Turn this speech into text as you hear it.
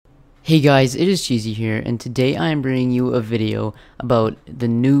Hey guys, it is Cheesy here, and today I am bringing you a video about the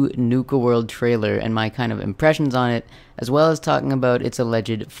new Nuka World trailer and my kind of impressions on it, as well as talking about its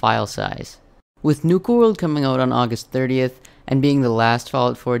alleged file size. With Nuka World coming out on August 30th, and being the last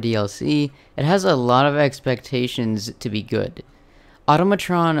Fallout 4 DLC, it has a lot of expectations to be good.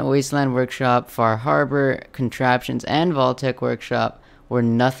 Automatron, Wasteland Workshop, Far Harbor, Contraptions, and Vaultec Workshop were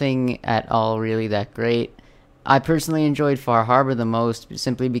nothing at all really that great. I personally enjoyed Far Harbor the most,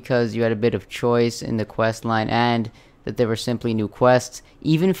 simply because you had a bit of choice in the quest line and that there were simply new quests.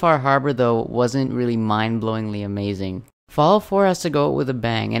 Even Far Harbor, though, wasn't really mind-blowingly amazing. Fallout 4 has to go out with a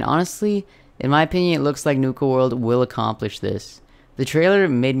bang, and honestly, in my opinion, it looks like Nuka World will accomplish this. The trailer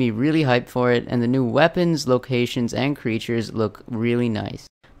made me really hyped for it, and the new weapons, locations, and creatures look really nice.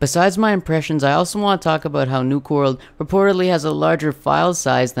 Besides my impressions, I also want to talk about how Nuka World reportedly has a larger file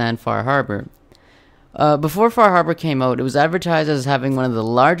size than Far Harbor. Before Far Harbor came out, it was advertised as having one of the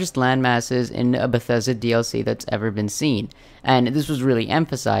largest landmasses in a Bethesda DLC that's ever been seen, and this was really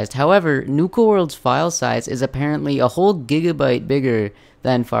emphasized. However, Nuka World's file size is apparently a whole gigabyte bigger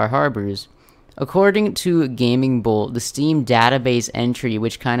than Far Harbor's. According to Gaming Bolt, the Steam database entry,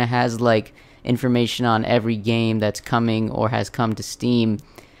 which kind of has like information on every game that's coming or has come to Steam,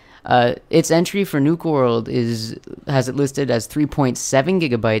 its entry for Nuka World has it listed as 3.7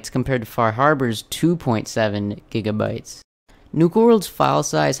 gigabytes compared to Far Harbor's 2.7 gigabytes. Nuka World's file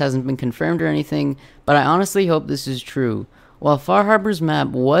size hasn't been confirmed or anything, but I honestly hope this is true. While Far Harbor's map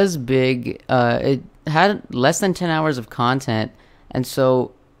was big, it had less than 10 hours of content, and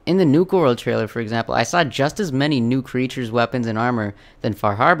so in the Nuka World trailer, for example, I saw just as many new creatures, weapons, and armor than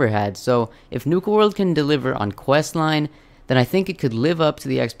Far Harbor had, so if Nuka World can deliver on questline, then I think it could live up to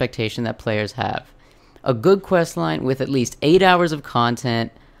the expectation that players have. A good questline with at least 8 hours of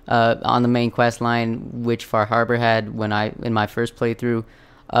content on the main questline, which Far Harbor had in my first playthrough,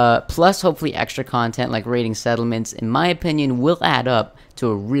 plus hopefully extra content like raiding settlements, in my opinion, will add up to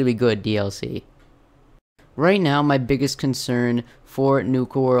a really good DLC. Right now, my biggest concern for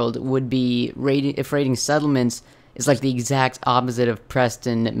Nuka World would be if raiding settlements is like the exact opposite of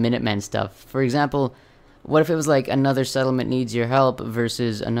Preston Minutemen stuff. For example, what if it was like another settlement needs your help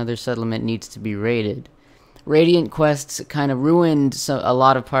versus another settlement needs to be raided? Radiant quests kind of ruined a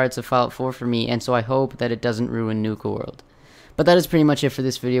lot of parts of Fallout 4 for me, and so I hope that it doesn't ruin Nuka World. But that is pretty much it for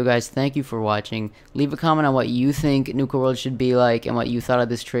this video, guys. Thank you for watching. Leave a comment on what you think Nuka World should be like and what you thought of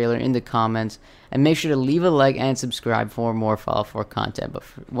this trailer in the comments. And make sure to leave a like and subscribe for more Fallout 4 content. But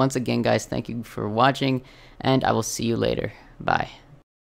once again, guys, thank you for watching, and I will see you later. Bye.